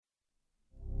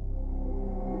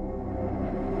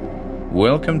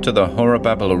Welcome to the Horror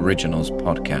Babble Originals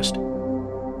podcast.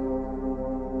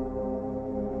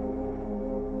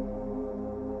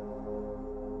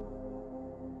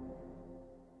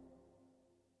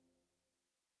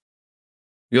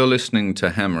 You're listening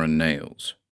to Hammer and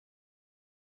Nails.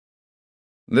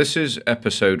 This is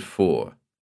episode 4.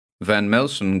 Van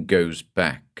Melsen Goes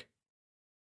Back.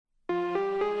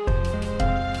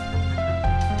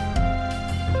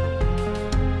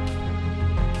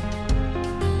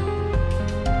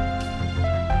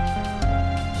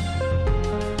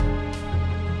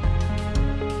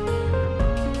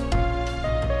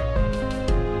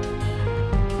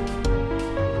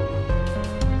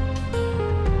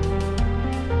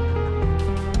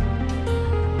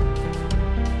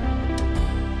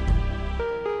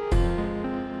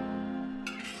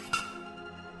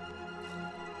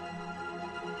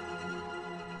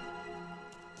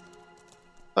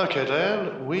 Okay,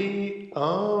 Diane, we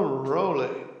are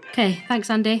rolling. Okay, thanks,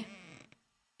 Andy.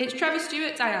 It's Trevor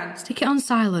Stewart, Diane. Stick it on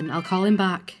silent, I'll call him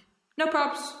back. No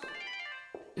probs.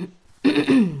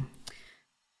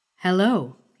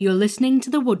 Hello, you're listening to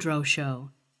The Woodrow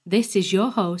Show. This is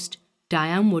your host,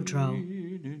 Diane Woodrow.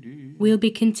 We'll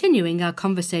be continuing our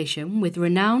conversation with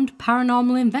renowned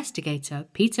paranormal investigator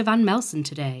Peter Van Melsen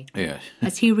today. Yes.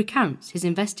 As he recounts his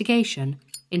investigation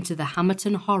into the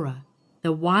Hamerton Horror,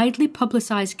 the widely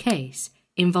publicised case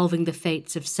involving the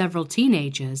fates of several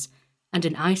teenagers and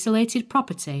an isolated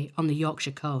property on the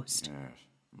Yorkshire coast.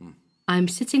 I'm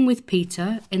sitting with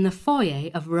Peter in the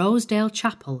foyer of Rosedale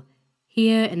Chapel,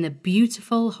 here in the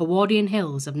beautiful Howardian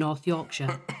Hills of North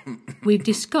Yorkshire. We've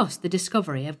discussed the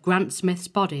discovery of Grant Smith's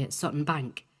body at Sutton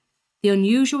Bank, the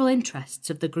unusual interests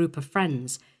of the group of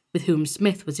friends with whom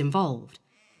Smith was involved,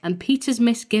 and Peter's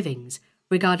misgivings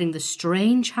regarding the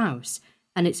strange house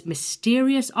and its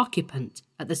mysterious occupant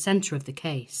at the centre of the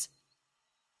case.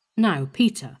 Now,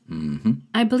 Peter,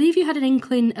 I believe you had an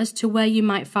inkling as to where you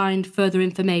might find further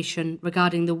information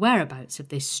regarding the whereabouts of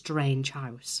this strange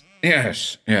house.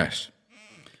 Yes.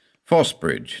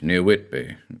 Fosbridge, near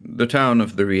Whitby, the town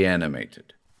of the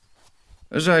reanimated.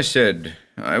 As I said,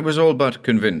 I was all but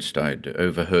convinced I'd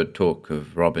overheard talk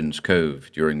of Robin's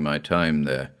Cove during my time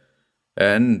there,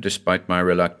 and, despite my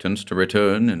reluctance to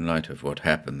return in light of what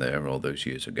happened there all those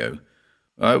years ago,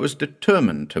 I was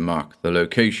determined to mark the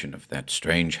location of that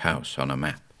strange house on a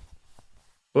map.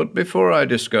 But before I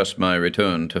discuss my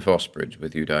return to Fosbridge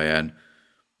with you, Diane,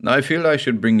 I feel I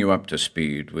should bring you up to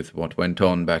speed with what went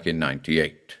on back in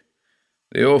 '98.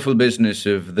 The awful business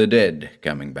of the dead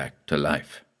coming back to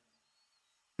life.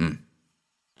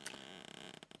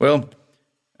 Well,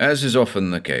 as is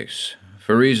often the case,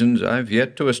 for reasons I've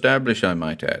yet to establish, I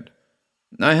might add,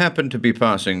 I happened to be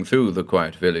passing through the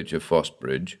quiet village of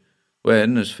Fosbridge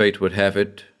when, as fate would have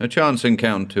it, a chance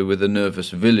encounter with a nervous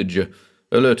villager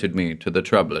alerted me to the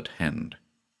trouble at hand.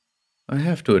 I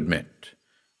have to admit,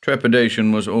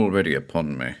 trepidation was already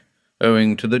upon me,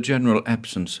 owing to the general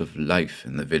absence of life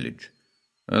in the village,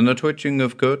 and the twitching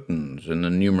of curtains in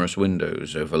the numerous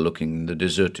windows overlooking the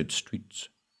deserted streets.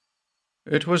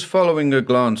 It was following a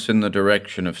glance in the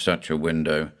direction of such a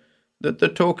window that the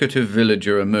talkative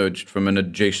villager emerged from an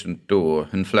adjacent door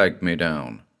and flagged me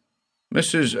down.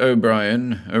 Mrs.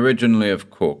 O'Brien, originally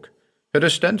of Cork, had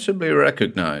ostensibly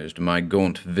recognized my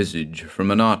gaunt visage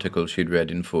from an article she'd read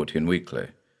in Fortean Weekly,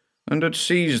 and had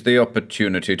seized the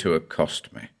opportunity to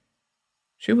accost me.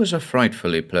 She was a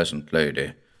frightfully pleasant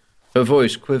lady. Her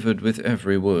voice quivered with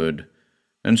every word,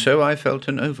 and so I felt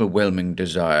an overwhelming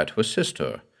desire to assist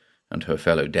her and her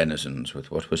fellow denizens with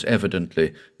what was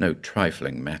evidently no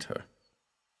trifling matter.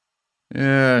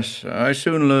 Yes, I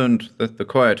soon learned that the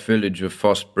quiet village of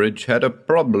Fosbridge had a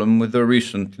problem with the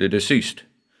recently deceased.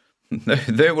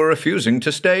 They were refusing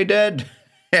to stay dead.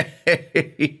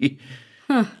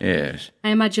 Yes. I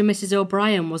imagine Mrs.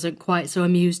 O'Brien wasn't quite so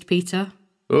amused, Peter.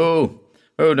 Oh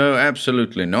no,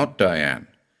 absolutely not, Diane.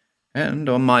 And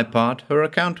on my part, her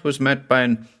account was met by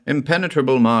an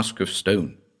impenetrable mask of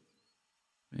stone.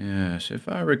 Yes, if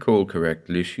I recall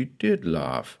correctly, she did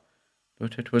laugh,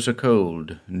 but it was a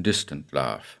cold and distant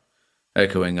laugh,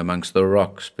 echoing amongst the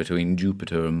rocks between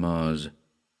Jupiter and Mars.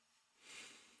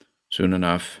 Soon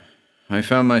enough, I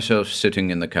found myself sitting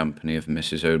in the company of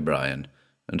Mrs. O'Brien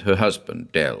and her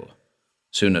husband, Dell.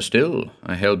 Sooner still,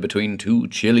 I held between two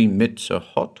chilly mitts a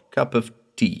hot cup of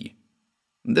tea.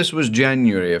 This was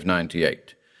January of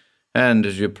 '98, and,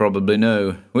 as you probably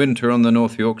know, winter on the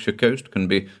North Yorkshire coast can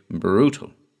be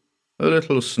brutal. A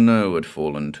little snow had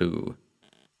fallen, too.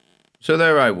 So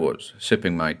there I was,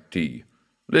 sipping my tea,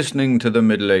 listening to the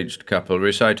middle-aged couple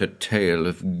recite a tale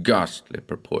of ghastly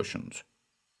proportions.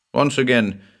 Once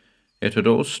again, it had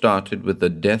all started with the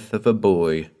death of a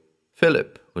boy,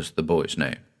 Philip was the boy's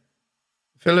name.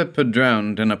 Philip had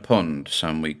drowned in a pond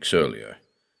some weeks earlier,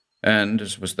 and,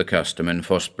 as was the custom in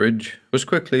Fosbridge, was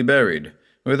quickly buried,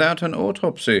 without an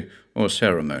autopsy or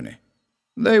ceremony.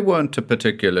 They weren't a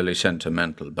particularly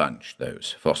sentimental bunch,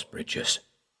 those Fosbridgers.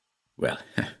 Well,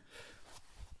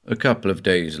 a couple of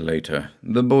days later,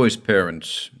 the boy's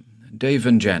parents, Dave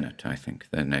and Janet, I think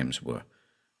their names were,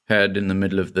 had, in the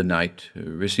middle of the night,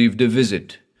 received a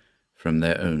visit from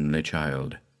their only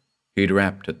child. He'd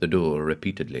rapped at the door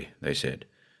repeatedly, they said,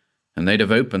 and they'd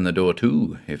have opened the door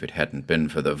too if it hadn't been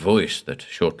for the voice that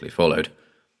shortly followed.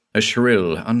 A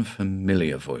shrill,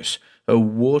 unfamiliar voice, a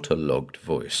waterlogged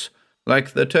voice,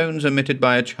 like the tones emitted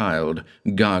by a child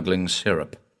gargling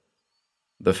syrup.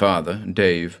 The father,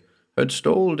 Dave, had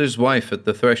stalled his wife at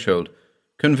the threshold,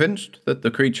 convinced that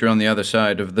the creature on the other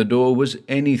side of the door was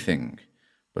anything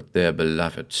but their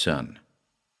beloved son.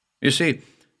 You see,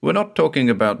 we're not talking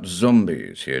about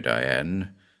zombies here,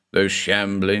 Diane. Those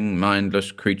shambling,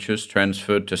 mindless creatures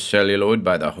transferred to celluloid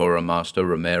by the horror master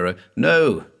Romero.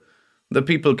 No, the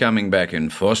people coming back in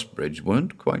Fosbridge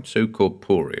weren't quite so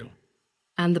corporeal.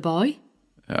 And the boy?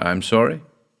 I'm sorry?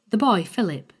 The boy,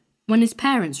 Philip. When his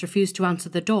parents refused to answer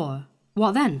the door,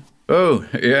 what then? Oh,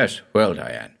 yes. Well,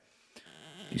 Diane,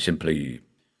 he simply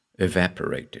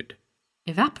evaporated.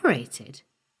 Evaporated?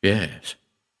 Yes.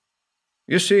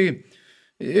 You see,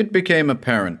 it became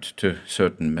apparent to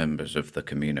certain members of the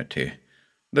community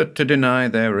that to deny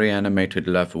their reanimated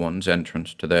loved ones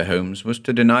entrance to their homes was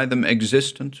to deny them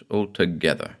existence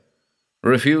altogether.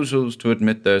 Refusals to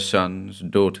admit their sons,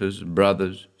 daughters,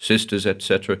 brothers, sisters,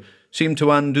 etc. seemed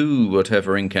to undo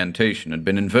whatever incantation had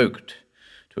been invoked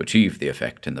to achieve the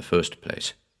effect in the first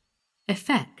place.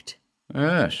 Effect?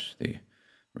 Yes, the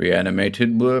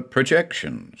reanimated were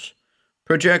projections.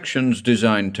 Projections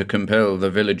designed to compel the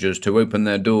villagers to open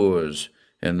their doors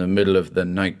in the middle of the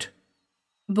night.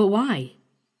 But why?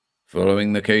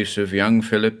 Following the case of young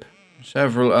Philip,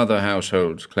 several other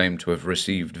households claimed to have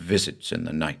received visits in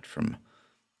the night from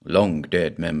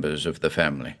long-dead members of the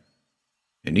family.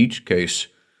 In each case,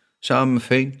 some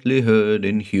faintly heard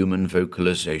inhuman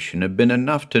vocalization had been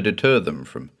enough to deter them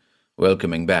from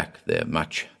welcoming back their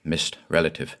much-missed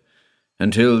relative,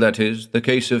 until, that is, the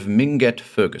case of Minguette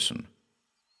Ferguson.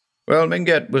 Well,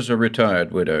 Minguette was a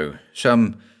retired widow,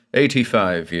 some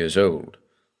 85 years old,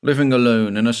 living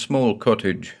alone in a small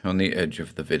cottage on the edge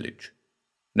of the village.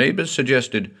 Neighbours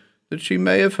suggested that she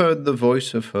may have heard the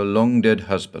voice of her long-dead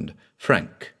husband,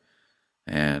 Frank,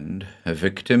 and, a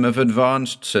victim of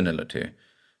advanced senility,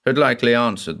 had likely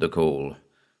answered the call,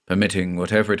 permitting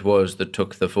whatever it was that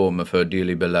took the form of her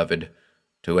dearly beloved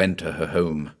to enter her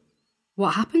home.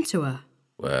 What happened to her?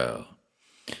 Well,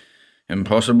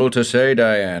 impossible to say,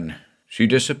 Diane. She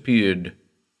disappeared,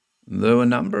 though a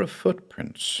number of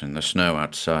footprints in the snow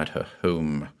outside her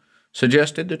home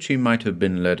suggested that she might have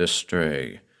been led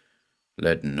astray,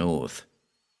 led north.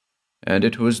 And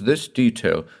it was this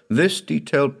detail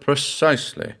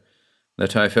precisely,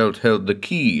 that I felt held the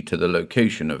key to the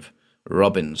location of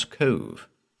Robin's Cove.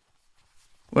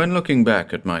 When looking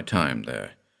back at my time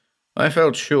there, I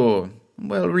felt sure,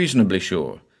 well, reasonably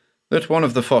sure, that one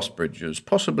of the Fosbridgers,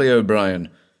 possibly O'Brien,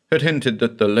 had hinted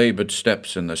that the laboured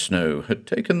steps in the snow had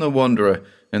taken the wanderer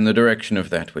in the direction of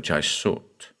that which I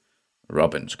sought,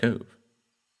 Robin's Cove.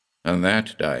 And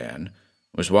that, Diane,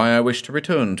 was why I wished to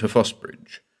return to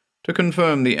Fosbridge, to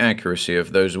confirm the accuracy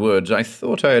of those words I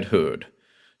thought I had heard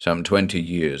some 20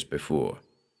 years before.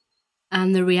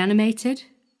 And the reanimated?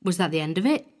 Was that the end of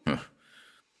it?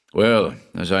 Well,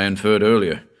 as I inferred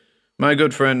earlier, my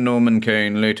good friend Norman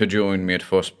Kane later joined me at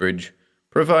Fosbridge,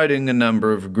 providing a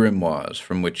number of grimoires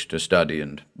from which to study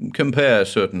and compare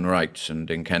certain rites and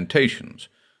incantations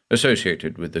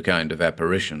associated with the kind of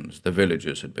apparitions the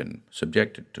villagers had been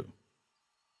subjected to.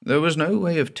 There was no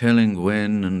way of telling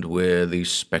when and where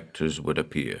these spectres would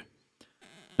appear,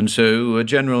 and so a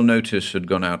general notice had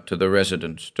gone out to the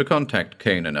residents to contact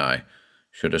Kane and I,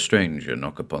 should a stranger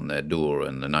knock upon their door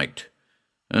in the night,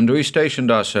 and we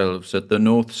stationed ourselves at the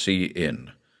North Sea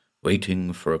Inn,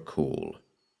 waiting for a call.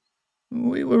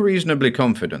 We were reasonably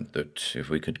confident that if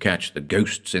we could catch the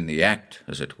ghosts in the act,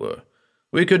 as it were,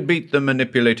 we could beat the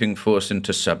manipulating force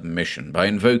into submission by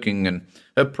invoking an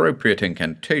appropriate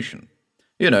incantation.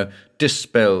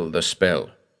 Dispel the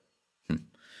spell.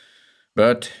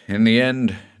 But in the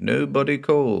end, nobody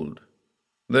called.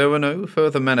 There were no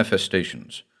further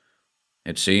manifestations.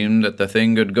 It seemed that the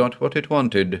thing had got what it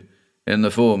wanted in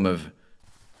the form of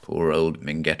poor old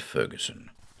Minguette Ferguson.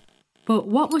 But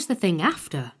what was the thing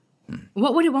after?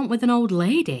 What would it want with an old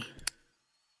lady?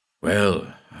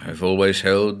 Well, I've always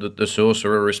held that the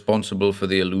sorcerer responsible for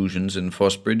the illusions in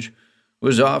Fosbridge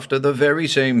was after the very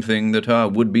same thing that our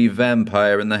would-be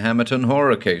vampire in the Hamerton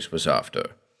horror case was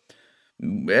after.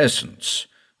 Essence,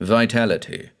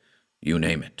 vitality, you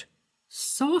name it.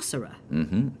 Sorcerer?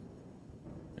 Mm-hmm.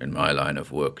 In my line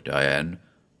of work, Diane,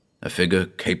 a figure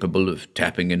capable of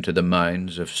tapping into the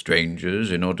minds of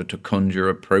strangers in order to conjure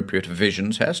appropriate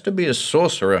visions has to be a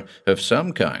sorcerer of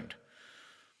some kind.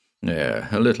 Yeah,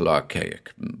 a little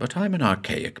archaic, but I'm an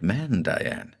archaic man,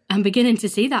 Diane. I'm beginning to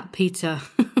see that, Peter.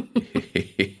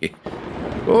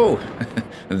 Oh,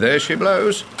 there she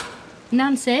blows.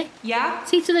 Nancy? Yeah?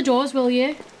 See to the doors, will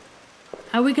you?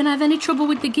 Are we going to have any trouble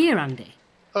with the gear, Andy?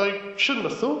 I shouldn't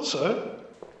have thought so.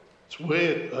 It's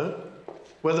weird, though.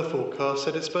 Weather forecast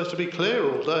said it's supposed to be clear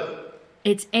all day.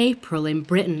 It's April in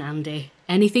Britain, Andy.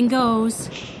 Anything goes.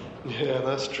 Yeah,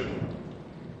 that's true.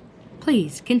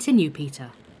 Please, continue,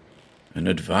 Peter. An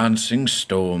advancing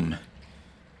storm.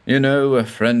 You know, a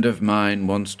friend of mine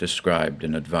once described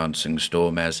an advancing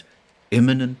storm as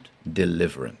imminent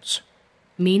deliverance.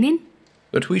 Meaning?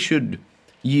 That we should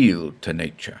yield to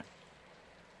nature.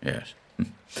 Yes.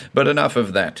 But enough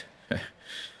of that.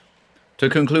 To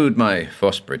conclude my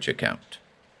Fosbridge account,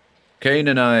 Kane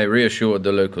and I reassured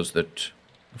the locals that,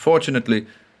 fortunately,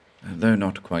 though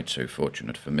not quite so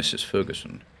fortunate for Mrs.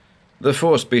 Ferguson, the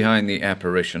force behind the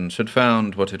apparitions had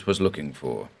found what it was looking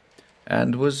for,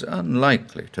 and was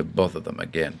unlikely to bother them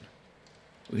again.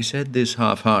 We said this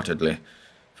half-heartedly,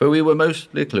 for we were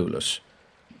mostly clueless.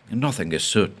 Nothing is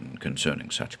certain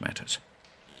concerning such matters.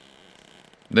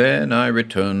 Then I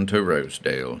returned to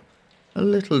Rosedale, a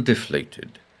little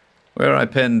deflated, where I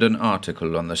penned an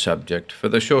article on the subject for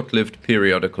the short-lived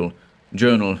periodical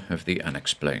Journal of the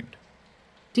Unexplained.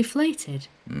 Deflated?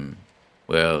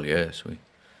 Well, yes,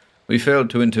 we failed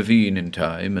to intervene in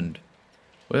time, and,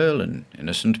 well, an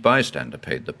innocent bystander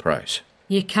paid the price.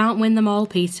 You can't win them all,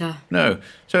 Peter. No,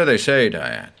 so they say,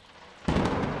 Diane.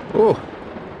 Oh.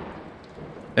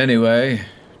 Anyway,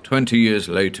 20 years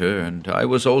later, and I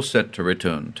was all set to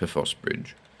return to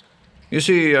Fosbridge. You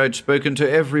see, I'd spoken to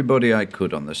everybody I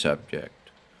could on the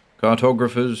subject.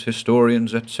 Cartographers,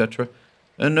 historians, etc.,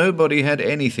 and nobody had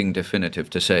anything definitive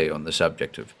to say on the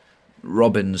subject of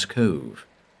Robin's Cove.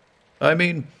 I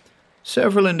mean,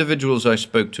 several individuals I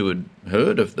spoke to had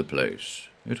heard of the place.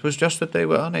 It was just that they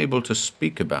were unable to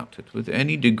speak about it with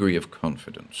any degree of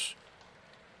confidence.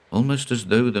 Almost as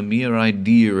though the mere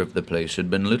idea of the place had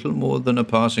been little more than a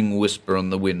passing whisper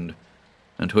on the wind,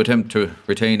 and to attempt to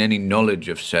retain any knowledge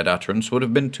of said utterance would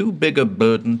have been too big a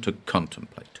burden to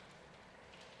contemplate.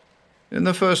 In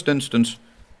the first instance,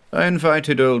 I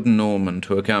invited old Norman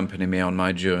to accompany me on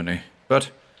my journey,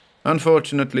 but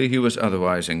unfortunately he was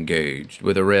otherwise engaged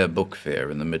with a rare book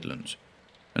fair in the Midlands,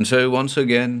 and so once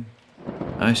again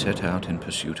I set out in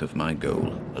pursuit of my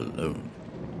goal alone.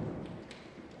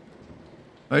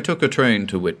 I took a train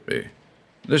to Whitby.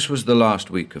 This was the last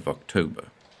week of October,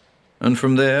 and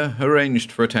from there arranged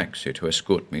for a taxi to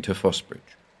escort me to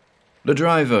Fosbridge. The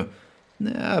driver,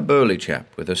 a burly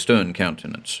chap with a stern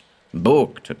countenance,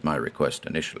 balked at my request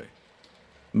initially,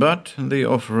 but the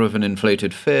offer of an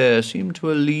inflated fare seemed to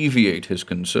alleviate his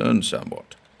concern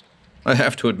somewhat. I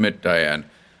have to admit, Diane,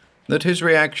 that his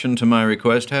reaction to my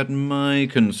request had my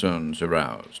concerns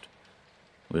aroused.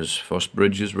 Was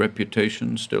Fosbridge's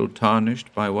reputation still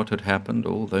tarnished by what had happened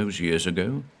all those years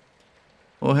ago?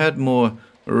 Or had more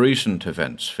recent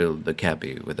events filled the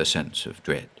cabby with a sense of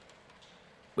dread?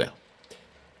 Well,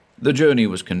 the journey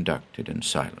was conducted in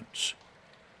silence,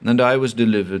 and I was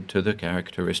delivered to the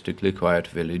characteristically quiet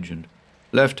village and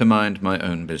left to mind my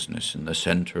own business in the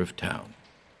centre of town.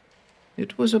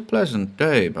 It was a pleasant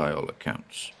day by all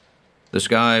accounts. The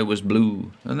sky was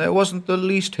blue, and there wasn't the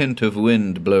least hint of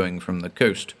wind blowing from the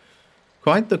coast,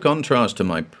 quite the contrast to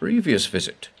my previous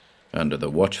visit under the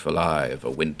watchful eye of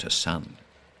a winter sun.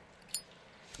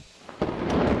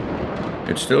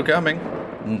 It's still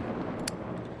coming.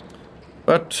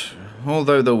 But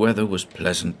although the weather was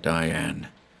pleasant, Diane,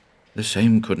 the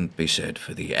same couldn't be said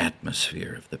for the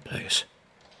atmosphere of the place.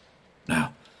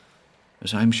 Now,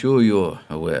 as I'm sure you're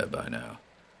aware by now,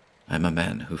 I'm a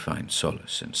man who finds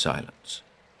solace in silence,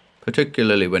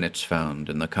 particularly when it's found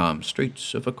in the calm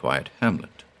streets of a quiet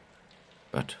hamlet.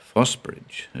 But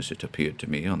Fosbridge, as it appeared to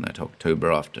me on that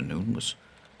October afternoon, was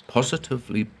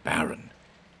positively barren.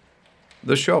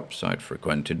 The shops I'd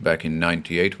frequented back in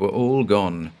 '98 were all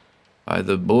gone,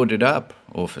 either boarded up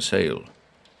or for sale.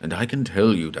 And I can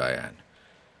tell you, Diane,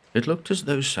 it looked as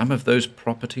though some of those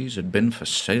properties had been for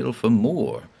sale for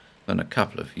more than a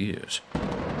couple of years.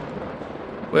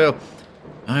 Well,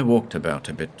 I walked about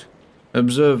a bit,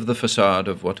 observed the facade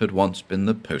of what had once been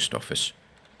the post office,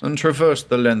 and traversed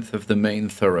the length of the main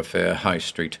thoroughfare High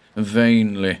Street,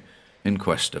 vainly, in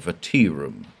quest of a tea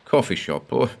room, coffee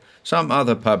shop, or some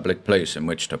other public place in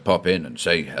which to pop in and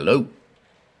say hello.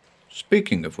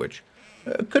 Speaking of which,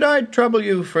 could I trouble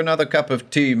you for another cup of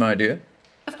tea, my dear?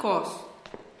 Of course.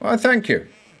 Why, thank you.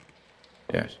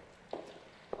 Yes.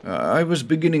 I was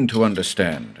beginning to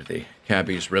understand the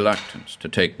cabbie's reluctance to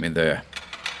take me there.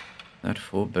 That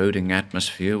foreboding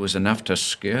atmosphere was enough to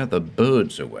scare the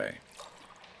birds away.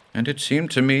 And it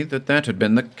seemed to me that that had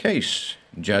been the case,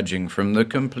 judging from the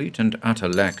complete and utter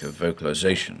lack of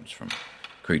vocalizations from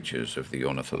creatures of the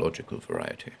ornithological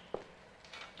variety.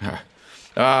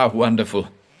 Wonderful.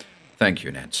 Thank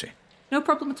you, Nancy. No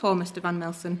problem at all, Mr. Van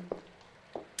Melsen.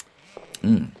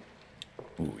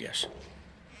 Oh, yes.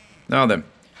 Now then,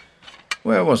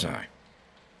 where was I?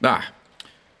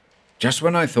 Just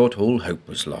when I thought all hope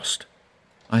was lost,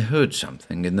 I heard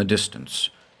something in the distance,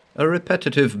 a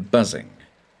repetitive buzzing,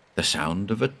 the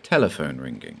sound of a telephone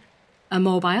ringing. A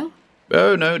mobile?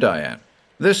 Oh, no, Diane.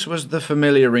 This was the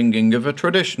familiar ringing of a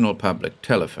traditional public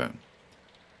telephone.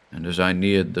 And as I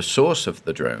neared the source of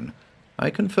the drone, I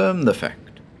confirmed the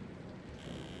fact.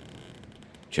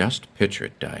 Just picture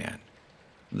it, Diane.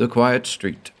 The quiet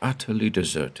street utterly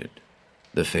deserted,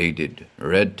 the faded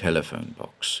red telephone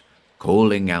box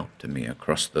calling out to me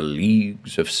across the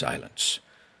leagues of silence.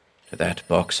 To that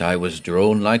box I was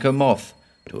drawn like a moth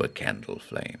to a candle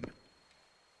flame.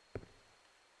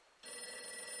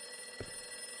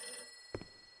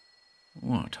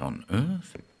 What on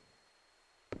earth?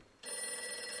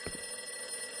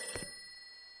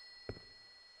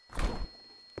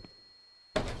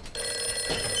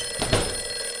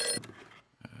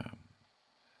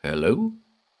 Hello?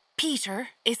 Peter,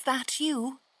 is that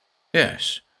you?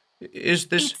 Yes. Is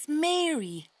this... It's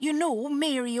Mary. You know,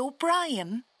 Mary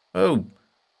O'Brien. Oh,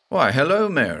 why, hello,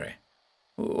 Mary.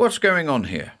 What's going on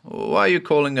here? Why are you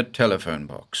calling a telephone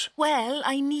box? Well,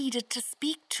 I needed to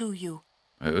speak to you.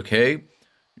 Okay.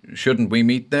 Shouldn't we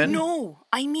meet then? No,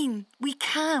 I mean, we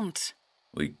can't.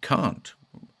 We can't?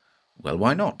 Well,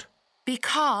 why not?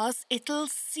 Because it'll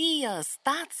see us,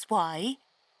 that's why.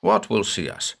 What will see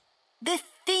us? The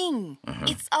thing.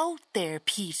 It's out there,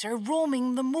 Peter,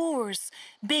 roaming the moors.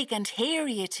 Big and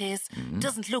hairy it is.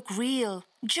 Doesn't look real.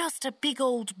 Just a big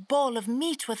old ball of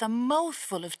meat with a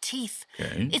mouthful of teeth.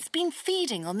 Okay. It's been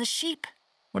feeding on the sheep.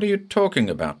 What are you talking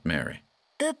about, Mary?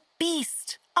 The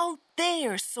beast. Out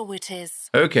there, so it is.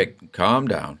 Okay, calm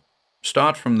down.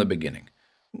 Start from the beginning.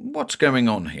 What's going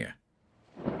on here?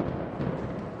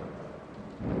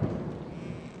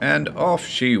 And off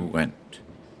she went.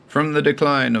 From the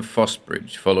decline of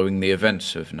Fosbridge following the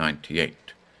events of '98,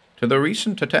 to the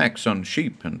recent attacks on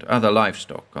sheep and other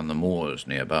livestock on the moors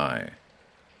nearby.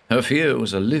 Her fear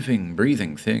was a living,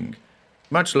 breathing thing,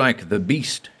 much like the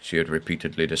beast she had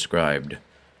repeatedly described,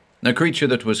 a creature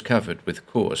that was covered with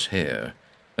coarse hair,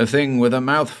 a thing with a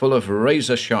mouthful of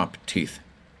razor-sharp teeth.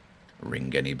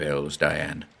 Ring any bells,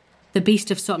 Diane? The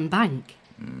Beast of Sutton Bank?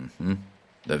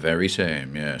 The very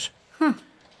same, yes.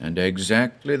 And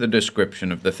exactly the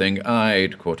description of the thing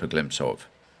I'd caught a glimpse of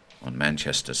on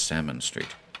Manchester's Salmon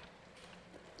Street.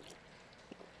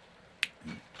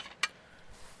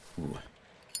 Ooh.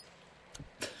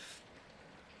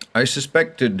 I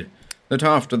suspected that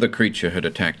after the creature had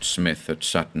attacked Smith at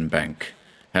Sutton Bank,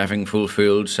 having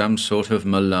fulfilled some sort of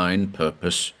malign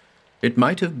purpose, it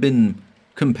might have been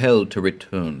compelled to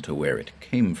return to where it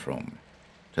came from,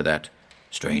 to that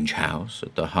strange house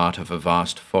at the heart of a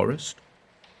vast forest.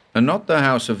 And not the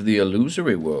house of the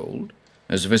illusory world,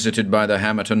 as visited by the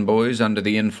Hamerton boys under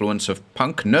the influence of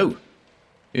punk. No,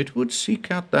 it would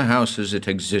seek out the house as it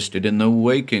existed in the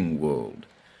waking world.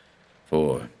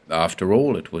 For, after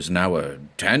all, it was now a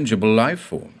tangible life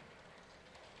form.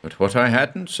 But what I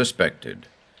hadn't suspected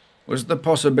was the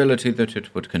possibility that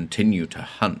it would continue to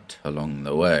hunt along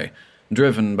the way,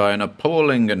 driven by an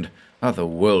appalling and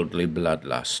otherworldly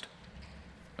bloodlust.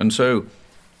 And so,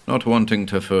 not wanting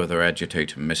to further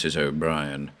agitate Mrs.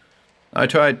 O'Brien, I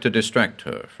tried to distract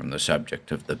her from the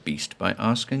subject of the beast by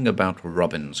asking about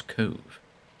Robin's Cove.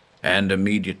 And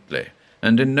immediately,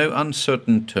 and in no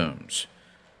uncertain terms,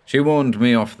 she warned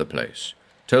me off the place,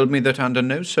 told me that under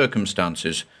no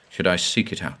circumstances should I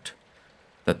seek it out,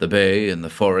 that the bay and the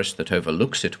forest that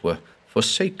overlooks it were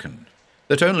forsaken,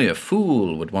 that only a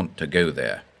fool would want to go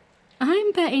there.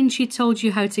 I'm betting she told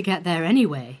you how to get there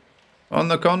anyway. On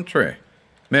the contrary,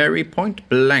 Mary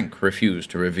point-blank refused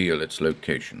to reveal its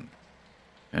location.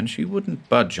 And she wouldn't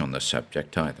budge on the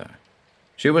subject either.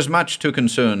 She was much too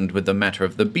concerned with the matter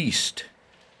of the beast.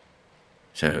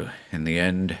 So, in the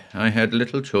end, I had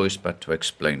little choice but to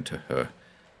explain to her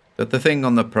that the thing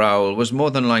on the prowl was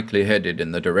more than likely headed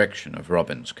in the direction of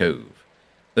Robin's Cove,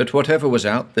 that whatever was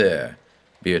out there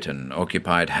Be it an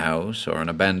occupied house or an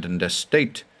abandoned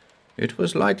estate, it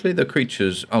was likely the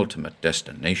creature's ultimate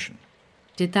destination.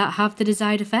 Did that have the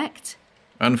desired effect?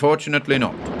 Unfortunately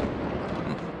not.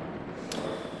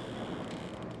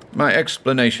 My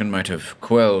explanation might have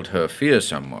quelled her fear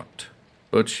somewhat,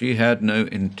 but she had no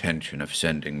intention of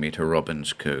sending me to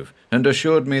Robin's Cove, and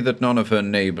assured me that none of her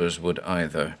neighbours would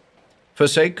either.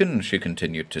 Forsaken, she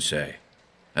continued to say,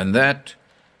 and that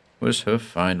was her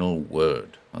final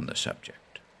word on the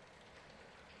subject.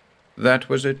 That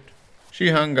was it. She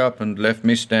hung up and left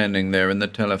me standing there in the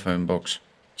telephone box.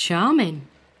 Charming.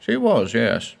 She was,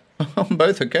 yes, on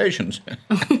both occasions.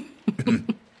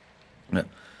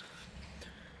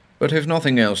 But if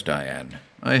nothing else, Diane,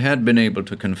 I had been able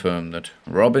to confirm that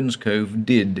Robin's Cove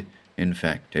did, in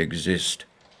fact, exist.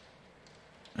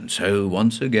 And so,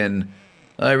 once again,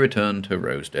 I returned to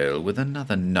Rosedale with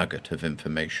another nugget of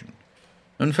information,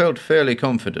 and felt fairly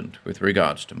confident with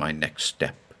regards to my next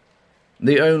step.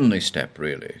 The only step,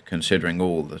 really, considering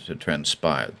all that had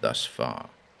transpired thus far.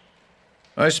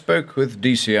 I spoke with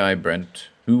DCI Brent,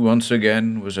 who once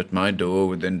again was at my door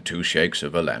within 2 shakes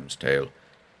of a lamb's tail,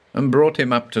 and brought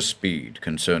him up to speed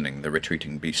concerning the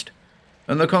retreating beast,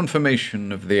 and the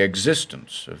confirmation of the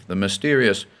existence of the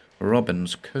mysterious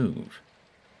Robin's Cove.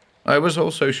 I was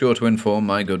also sure to inform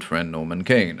my good friend Norman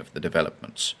Kane of the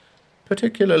developments,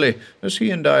 particularly as he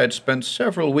and I had spent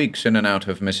several weeks in and out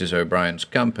of Mrs. O'Brien's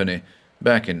company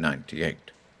back in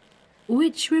 '98.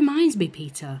 Which reminds me,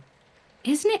 Peter,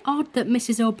 isn't it odd that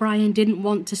Mrs. O'Brien didn't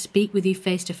want to speak with you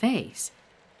face to face?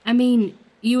 I mean,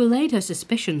 you allayed her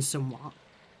suspicions somewhat.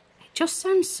 It just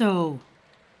sounds so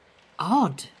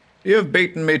odd. You've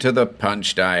beaten me to the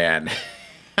punch, Diane.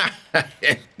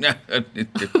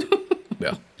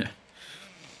 Well,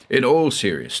 in all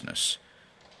seriousness,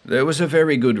 there was a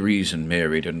very good reason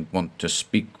Mary didn't want to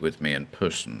speak with me in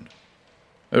person.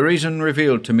 A reason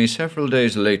revealed to me several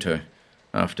days later,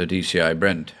 after DCI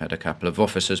Brent had a couple of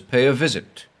officers pay a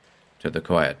visit to the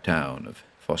quiet town of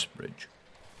Fossbridge.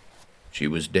 She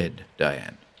was dead,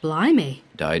 Diane. Blimey.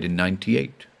 Died in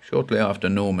 '98, shortly after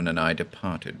Norman and I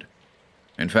departed.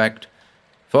 In fact,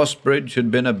 Fossbridge had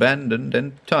been abandoned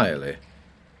entirely.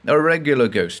 A regular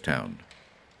ghost town.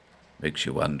 Makes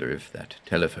you wonder if that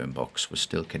telephone box was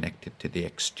still connected to the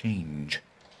exchange.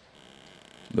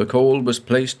 The call was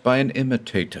placed by an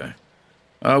imitator,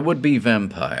 a would-be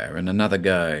vampire in another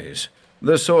guise,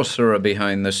 the sorcerer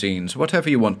behind the scenes, whatever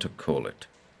you want to call it.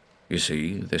 You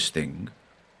see, this thing,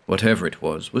 whatever it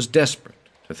was desperate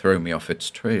to throw me off its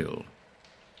trail.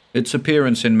 Its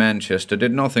appearance in Manchester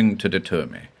did nothing to deter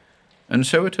me, and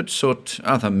so it had sought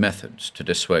other methods to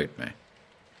dissuade me.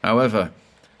 However,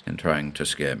 in trying to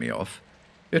scare me off,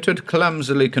 it had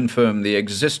clumsily confirmed the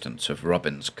existence of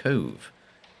Robin's Cove,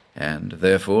 and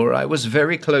therefore I was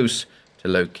very close to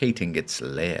locating its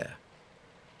lair.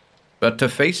 But to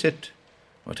face it,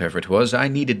 whatever it was, I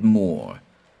needed more,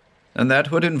 and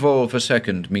that would involve a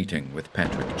second meeting with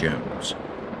Patrick Jones,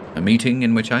 a meeting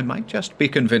in which I might just be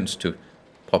convinced to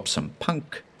pop some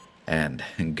punk and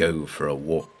go for a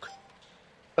walk.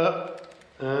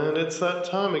 And it's that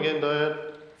time again, Diane.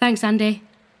 Thanks, Andy.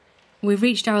 We've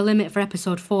reached our limit for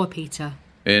episode 4, Peter.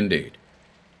 Indeed.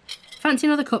 Fancy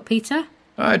another cup, Peter?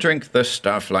 I drink the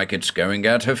stuff like it's going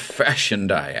out of fashion,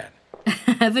 Diane.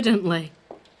 Evidently.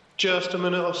 Just a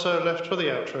minute or so left for the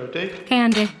outro, Dee. Okay,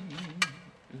 Andy.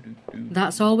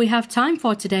 That's all we have time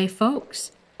for today,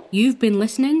 folks. You've been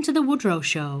listening to The Woodrow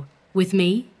Show with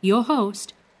me, your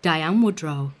host, Diane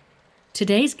Woodrow.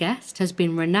 Today's guest has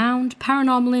been renowned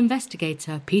paranormal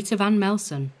investigator Peter Van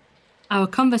Melsen. Our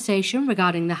conversation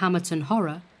regarding the Hamerton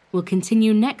Horror will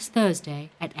continue next Thursday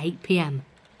at 8 p.m.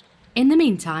 In the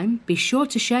meantime, be sure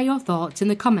to share your thoughts in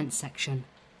the comments section.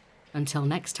 Until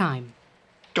next time.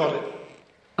 Got it.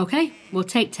 Okay, we'll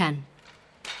take 10.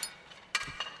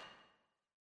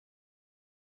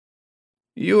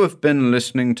 You have been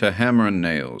listening to Hammer and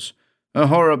Nails, a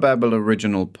Horror Babble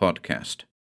original podcast.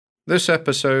 This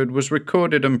episode was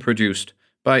recorded and produced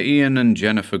by Ian and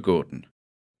Jennifer Gordon,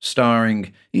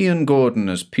 starring Ian Gordon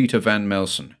as Peter Van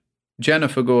Melsen,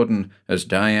 Jennifer Gordon as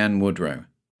Diane Woodrow,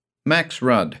 Max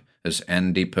Rudd as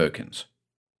Andy Perkins,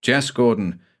 Jess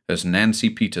Gordon as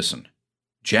Nancy Peterson,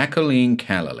 Jacqueline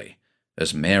Callaley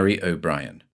as Mary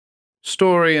O'Brien.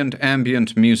 Story and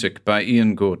ambient music by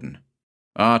Ian Gordon.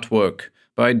 Artwork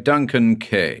by Duncan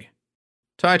Kay.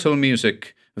 Title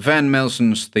music, Van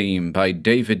Melsen's theme by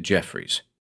David Jeffries.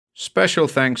 Special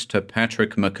thanks to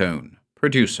Patrick McCone,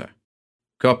 producer.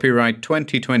 Copyright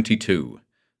 2022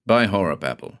 by Horror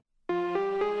Babble.